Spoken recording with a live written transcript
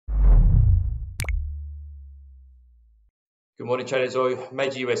Good morning, traders.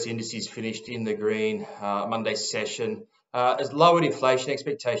 Major US indices finished in the green Monday session. As lowered inflation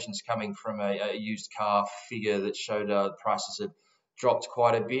expectations coming from a used car figure that showed prices had dropped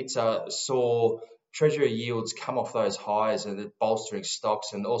quite a bit, saw Treasury yields come off those highs and bolstering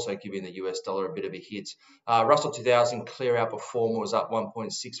stocks and also giving the US dollar a bit of a hit. Russell 2000 clear outperform was up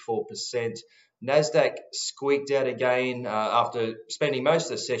 1.64%. Nasdaq squeaked out again after spending most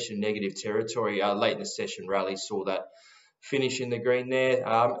of the session negative territory. Late in the session rally saw that finish in the green there.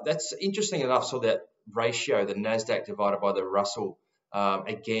 That's interesting enough. So that ratio, the Nasdaq divided by the Russell,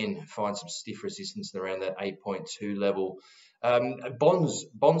 again finds some stiff resistance around that 8.2 level.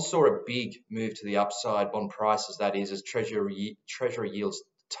 Bonds saw a big move to the upside. Bond prices, that is, as Treasury yields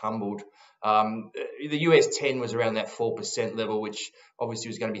tumbled. The US 10 was around that 4% level, which obviously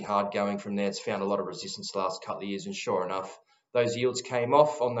was going to be hard going from there. It's found a lot of resistance the last couple of years, and sure enough, those yields came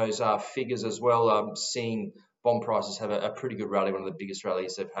off on those figures as well. Seeing bond prices have a pretty good rally, one of the biggest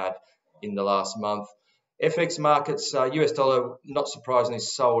rallies they've had in the last month. FX markets, US dollar, not surprisingly,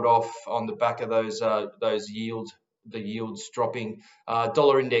 sold off on the back of those yields dropping.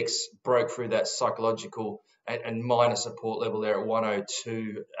 Dollar index broke through that psychological and minor support level there at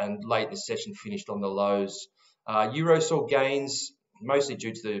 102, and late in the session finished on the lows. Euro saw gains, mostly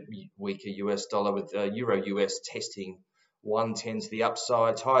due to the weaker US dollar, with Euro US testing 110 to the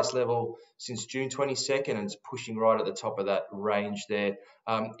upside, highest level since June 22nd, and it's pushing right at the top of that range there.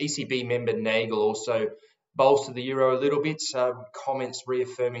 ECB member Nagel also bolstered the euro a little bit, comments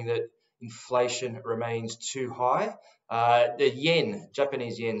reaffirming that inflation remains too high. The yen,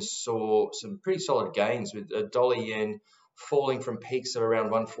 Japanese yen, saw some pretty solid gains, with a dollar yen falling from peaks of around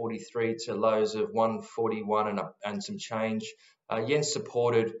 143 to lows of 141 and some change. Yen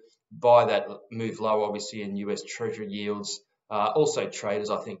supported by that move low, obviously, in US Treasury yields. Also traders,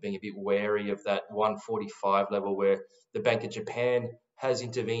 I think, being a bit wary of that 145 level where the Bank of Japan has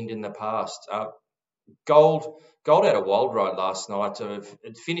intervened in the past. Gold had a wild ride last night.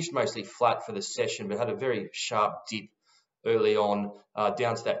 It finished mostly flat for the session, but had a very sharp dip early on,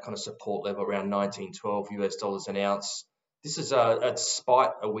 down to that kind of support level around 1912 US dollars an ounce. This is despite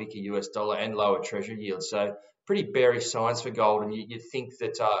a weaker US dollar and lower Treasury yields. So pretty bearish signs for gold, and you think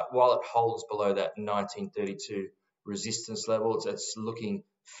that while it holds below that 1932 resistance level, it's looking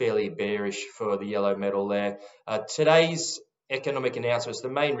fairly bearish for the yellow metal there. Today's economic announcements, the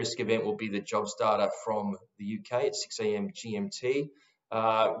main risk event will be the jobs data from the UK at 6 a.m. GMT.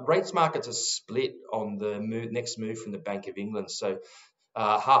 Rates markets are split on the next move from the Bank of England. So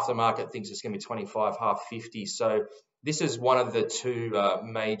half the market thinks it's going to be 25, half 50. So this is one of the two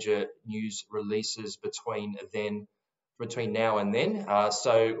major news releases between now and then.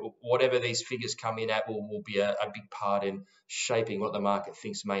 So whatever these figures come in at will be a big part in shaping what the market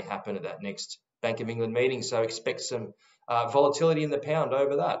thinks may happen at that next Bank of England meeting. So expect some volatility in the pound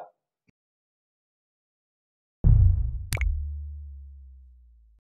over that.